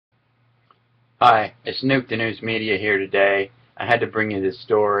Hi, it's News Media here today. I had to bring you this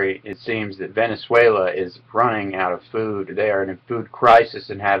story. It seems that Venezuela is running out of food. They are in a food crisis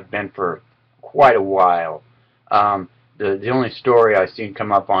and have been for quite a while. Um, the only story I've seen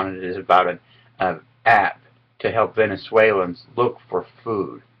come up on it is about an app to help Venezuelans look for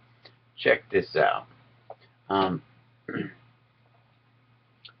food. Check this out. Um,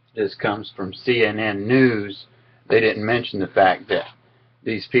 this comes from CNN.NEWS. They didn't mention the fact that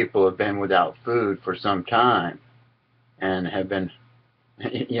these people have been without food for some time and have been,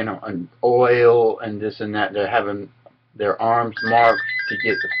 on oil and this and that. They're having their arms marked to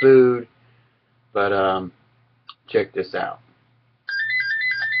get the food. But check this out.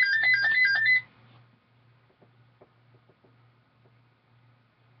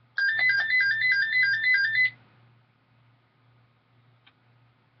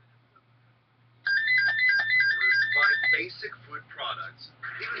 Basic food products,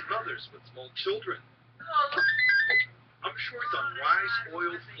 even mothers with small children. I'm short on rice,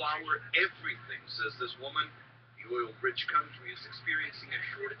 oil, flour, everything, says this woman. The oil-rich country is experiencing a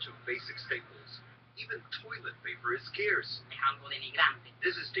shortage of basic staples. Even toilet paper is scarce.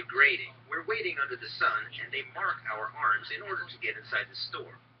 This is degrading. We're waiting under the sun, and they mark our arms in order to get inside the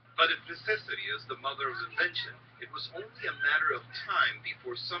store. But if necessity is the mother of invention, it was only a matter of time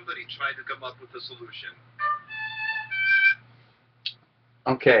before somebody tried to come up with a solution.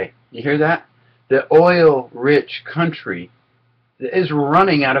 Okay, you hear that? The oil-rich country is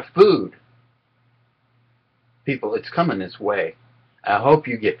running out of food. People, it's coming this way. I hope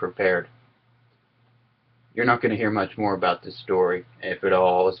you get prepared. You're not going to hear much more about this story, if at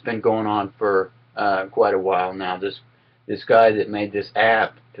all. It's been going on for quite a while now. This guy that made this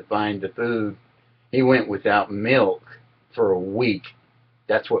app to find the food, he went without milk for a week.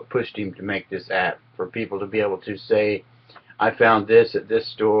 That's what pushed him to make this app, for people to be able to say, I found this at this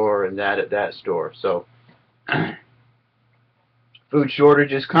store and that at that store. So, food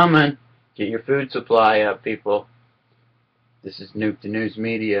shortage is coming. Get your food supply up, people. This is News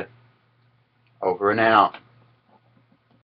Media. Over and out.